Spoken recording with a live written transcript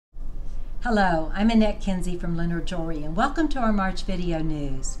Hello, I'm Annette Kinsey from Leonard Jewelry, and welcome to our March video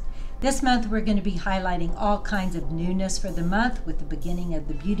news. This month we're going to be highlighting all kinds of newness for the month with the beginning of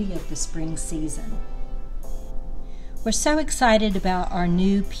the beauty of the spring season. We're so excited about our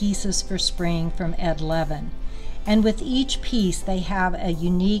new pieces for spring from Ed Levin, and with each piece they have a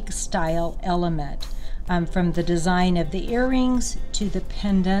unique style element, from the design of the earrings to the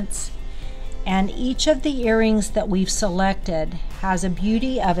pendants. And each of the earrings that we've selected has a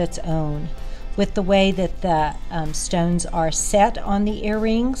beauty of its own with the way that the stones are set on the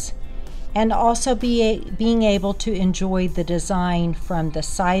earrings, and also being able to enjoy the design from the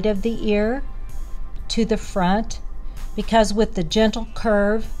side of the ear to the front, because with the gentle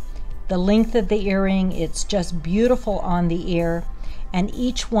curve, the length of the earring, it's just beautiful on the ear, and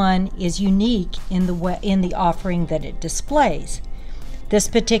each one is unique in the offering that it displays. This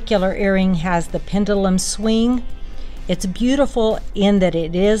particular earring has the pendulum swing. It's beautiful in that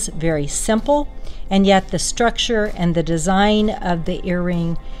it is very simple, and yet the structure and the design of the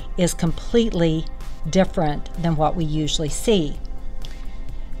earring is completely different than what we usually see.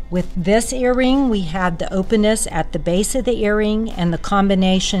 With this earring, we have the openness at the base of the earring and the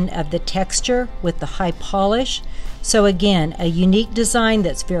combination of the texture with the high polish. So again, a unique design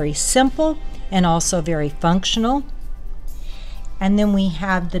that's very simple and also very functional. And then we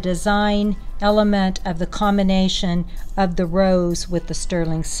have the design element of the combination of the rose with the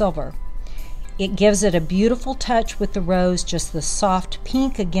sterling silver. It gives it a beautiful touch with the rose, just the soft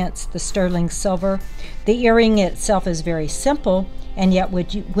pink against the sterling silver. The earring itself is very simple, and yet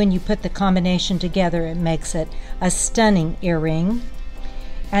when you put the combination together, it makes it a stunning earring.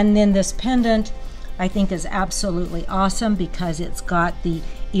 And then this pendant, I think, is absolutely awesome because it's got the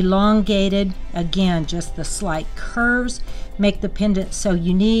elongated, again, just the slight curves make the pendant so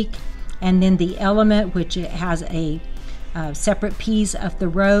unique, and then the element, which it has a separate piece of the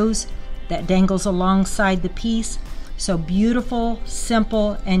rose that dangles alongside the piece. So beautiful,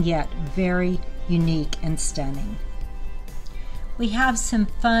 simple, and yet very unique and stunning. We have some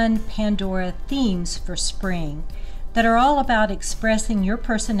fun Pandora themes for spring that are all about expressing your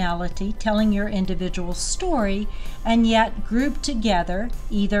personality, telling your individual story, and yet grouped together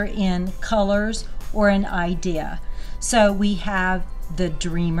either in colors or an idea. So we have the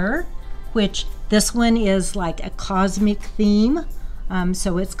Dreamer, which this one is like a cosmic theme.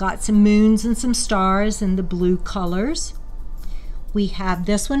 So it's got some moons and some stars in the blue colors. We have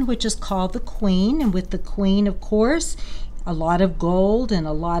this one, which is called the Queen, and with the Queen, of course, a lot of gold and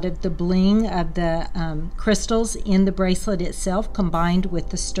a lot of the bling of the crystals in the bracelet itself combined with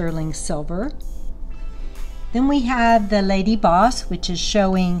the sterling silver. Then we have the Lady Boss, which is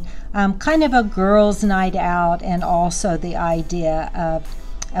showing kind of a girls' night out and also the idea of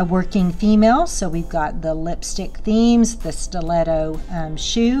a working female. So we've got the lipstick themes, the stiletto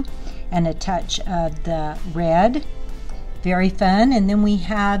shoe, and a touch of the red. Very fun. And then we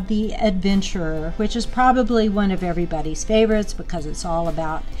have the Adventurer, which is probably one of everybody's favorites because it's all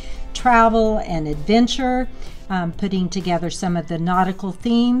about travel and adventure, putting together some of the nautical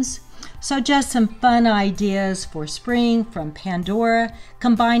themes. So just some fun ideas for spring from Pandora,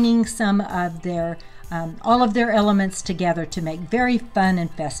 combining some of their all of their elements together to make very fun and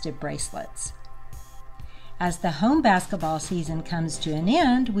festive bracelets. As the home basketball season comes to an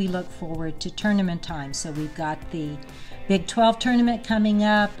end, we look forward to tournament time. So we've got the Big 12 tournament coming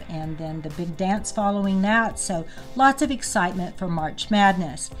up, and then the big dance following that. So lots of excitement for March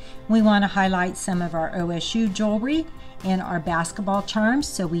Madness. We want to highlight some of our OSU jewelry and our basketball charms.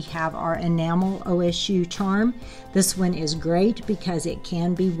 So we have our enamel OSU charm. This one is great because it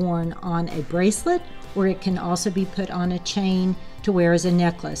can be worn on a bracelet, or it can also be put on a chain to wear as a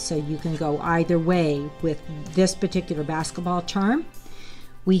necklace. So you can go either way with this particular basketball charm.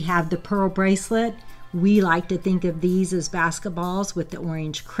 We have the pearl bracelet. We like to think of these as basketballs with the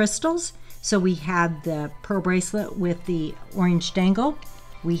orange crystals. So we have the pearl bracelet with the orange dangle.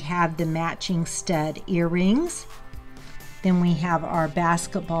 We have the matching stud earrings. Then we have our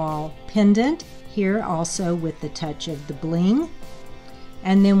basketball pendant here, also with the touch of the bling.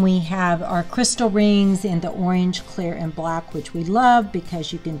 And then we have our crystal rings in the orange, clear, and black, which we love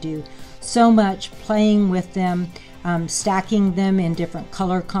because you can do so much playing with them, stacking them in different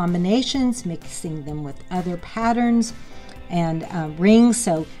color combinations, mixing them with other patterns and rings.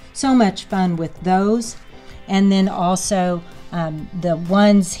 So much fun with those. And then also the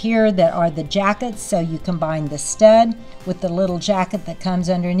ones here that are the jackets. So you combine the stud with the little jacket that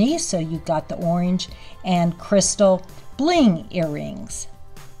comes underneath. So you've got the orange and crystal bling earrings.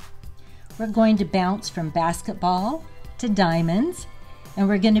 We're going to bounce from basketball to diamonds, and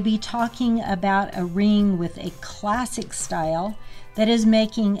we're going to be talking about a ring with a classic style that is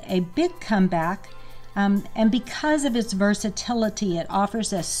making a big comeback. And because of its versatility, it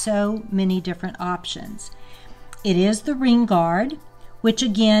offers us so many different options. It is the ring guard, which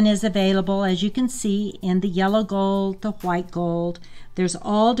again is available, as you can see, in the yellow gold, the white gold. There's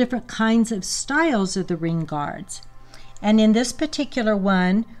all different kinds of styles of the ring guards. And in this particular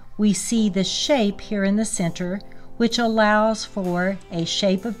one, we see the shape here in the center, which allows for a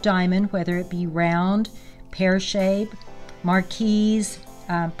shape of diamond, whether it be round, pear shape, marquise,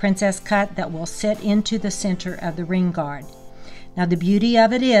 princess cut, that will sit into the center of the ring guard. Now the beauty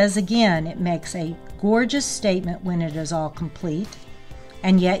of it is, again, it makes a gorgeous statement when it is all complete,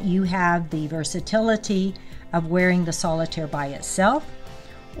 and yet you have the versatility of wearing the solitaire by itself,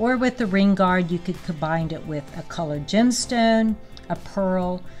 or with the ring guard you could combine it with a colored gemstone, a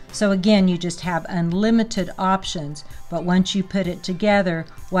pearl. So again, you just have unlimited options, but once you put it together,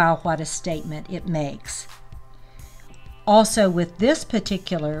 wow, what a statement it makes. Also with this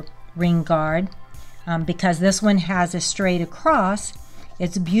particular ring guard, because this one has a straight across,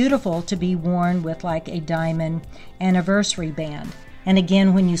 it's beautiful to be worn with like a diamond anniversary band. And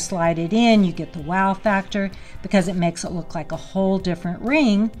again, when you slide it in, you get the wow factor because it makes it look like a whole different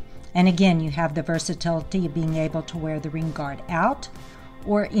ring. And again, you have the versatility of being able to wear the ring guard out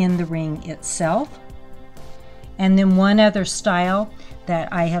or in the ring itself. And then one other style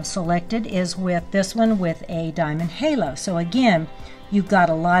that I have selected is with this one with a diamond halo. So again, you've got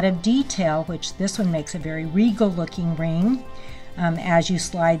a lot of detail, which this one makes a very regal looking ring as you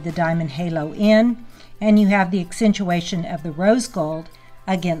slide the diamond halo in, and you have the accentuation of the rose gold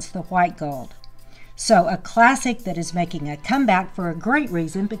against the white gold. So a classic that is making a comeback for a great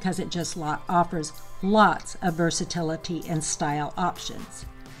reason, because it just offers lots of versatility and style options.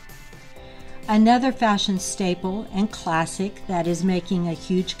 Another fashion staple and classic that is making a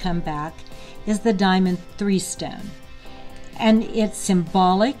huge comeback is the diamond 3-stone. And it's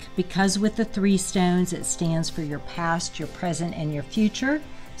symbolic because with the 3 stones it stands for your past, your present, and your future.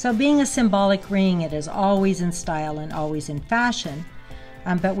 So being a symbolic ring, it is always in style and always in fashion.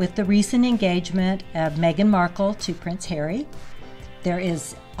 But with the recent engagement of Meghan Markle to Prince Harry, there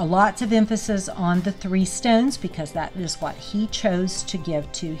is lots of emphasis on the 3 stones because that is what he chose to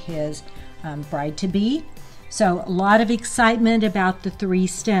give to his bride-to-be. So a lot of excitement about the 3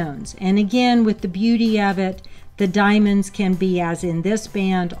 stones. And again, with the beauty of it, the diamonds can be, as in this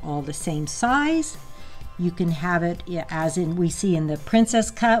band, all the same size. You can have it as in we see in the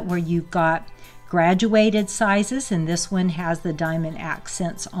princess cut, where you've got graduated sizes, and this one has the diamond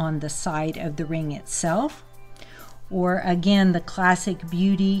accents on the side of the ring itself. Or again, the classic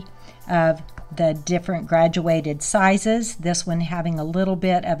beauty of the different graduated sizes, this one having a little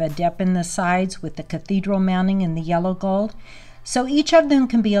bit of a dip in the sides with the cathedral mounting in the yellow gold. So each of them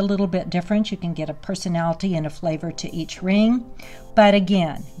can be a little bit different. You can get a personality and a flavor to each ring, but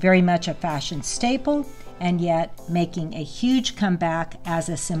again, very much a fashion staple, and yet making a huge comeback as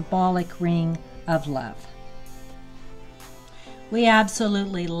a symbolic ring of love. We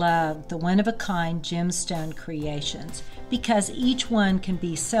absolutely love the one-of-a-kind gemstone creations because each one can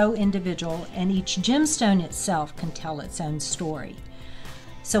be so individual and each gemstone itself can tell its own story.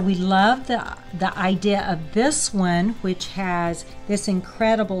 So we love the idea of this one, which has this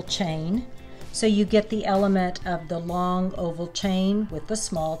incredible chain. So you get the element of the long oval chain with the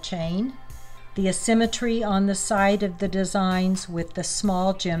small chain, the asymmetry on the side of the designs with the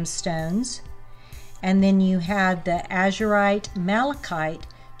small gemstones, and then you had the azurite malachite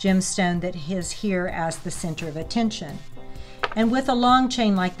gemstone that is here as the center of attention. And with a long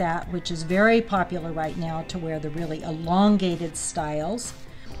chain like that, which is very popular right now to wear the really elongated styles,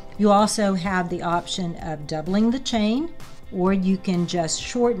 you also have the option of doubling the chain, or you can just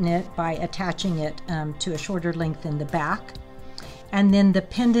shorten it by attaching it to a shorter length in the back. And then the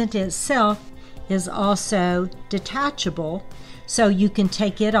pendant itself is also detachable, so you can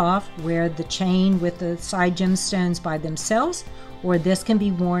take it off, wear the chain with the side gemstones by themselves, or this can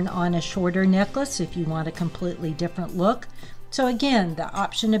be worn on a shorter necklace if you want a completely different look. So again, the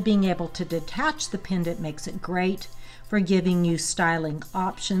option of being able to detach the pendant makes it great for giving you styling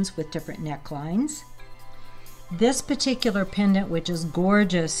options with different necklines. This particular pendant, which is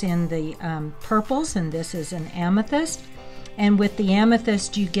gorgeous in the purples, and this is an amethyst, and with the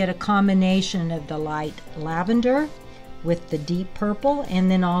amethyst you get a combination of the light lavender with the deep purple, and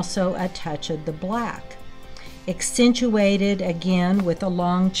then also a touch of the black, accentuated again with a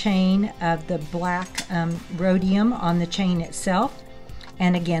long chain of the black rhodium on the chain itself,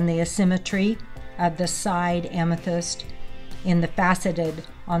 and again the asymmetry of the side amethyst in the faceted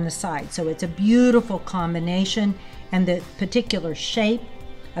on the side. So it's a beautiful combination, and the particular shape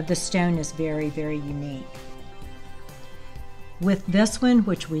of the stone is very, very unique. with this one,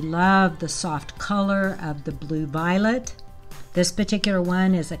 which we love the soft color of the blue violet. This particular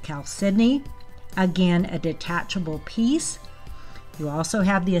one is a chalcedony, again a detachable piece. You also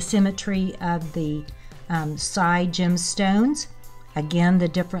have the asymmetry of the side gemstones, again the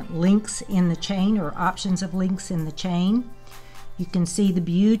different links in the chain or options of links in the chain. You can see the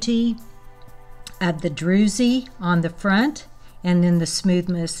beauty of the druzy on the front, and then the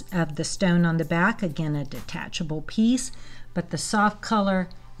smoothness of the stone on the back, again a detachable piece, but the soft color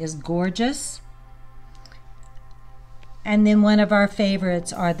is gorgeous. And then one of our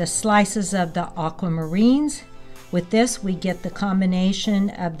favorites are the slices of the aquamarines. With this we get the combination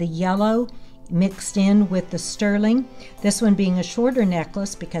of the yellow mixed in with the sterling. This one being a shorter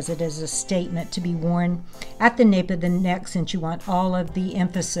necklace because it is a statement to be worn at the nape of the neck, since you want all of the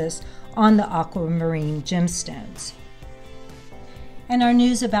emphasis on the aquamarine gemstones. And our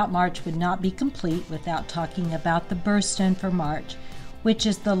news about March would not be complete without talking about the birthstone for March, which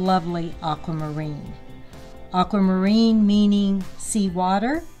is the lovely aquamarine. Aquamarine meaning sea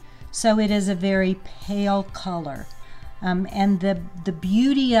water, so it is a very pale color. And the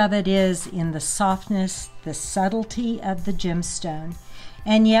beauty of it is in the softness, the subtlety of the gemstone.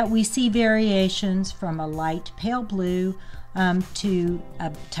 And yet we see variations from a light pale blue to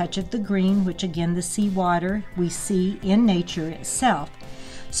a touch of the green, which again the sea water we see in nature itself.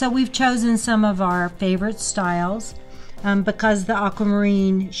 So we've chosen some of our favorite styles because the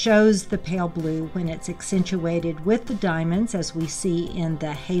aquamarine shows the pale blue when it's accentuated with the diamonds, as we see in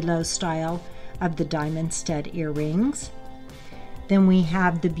the halo style of the diamond stud earrings. Then we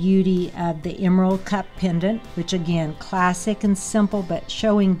have the beauty of the emerald cup pendant, which again classic and simple, but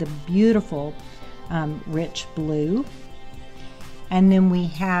showing the beautiful rich blue. And then we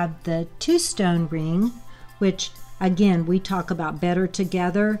have the two-stone ring, which again we talk about better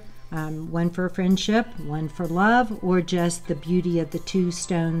together, one for friendship, one for love, or just the beauty of the two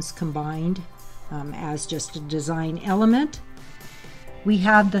stones combined as just a design element. We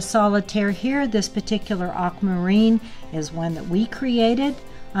have the solitaire here. This particular aquamarine is one that we created,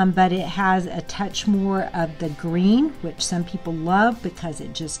 but it has a touch more of the green, which some people love because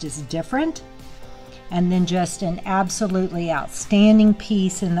it just is different. And then just an absolutely outstanding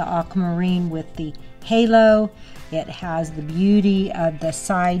piece in the aquamarine with the halo. It has the beauty of the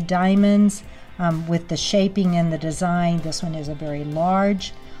side diamonds with the shaping and the design. This one is a very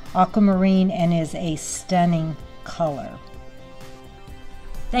large aquamarine and is a stunning color.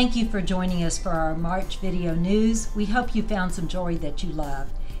 Thank you for joining us for our March video news. We hope you found some jewelry that you love.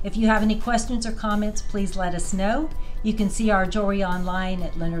 If you have any questions or comments, please let us know. You can see our jewelry online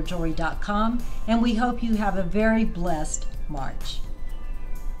at leonardjewelry.com, and we hope you have a very blessed March.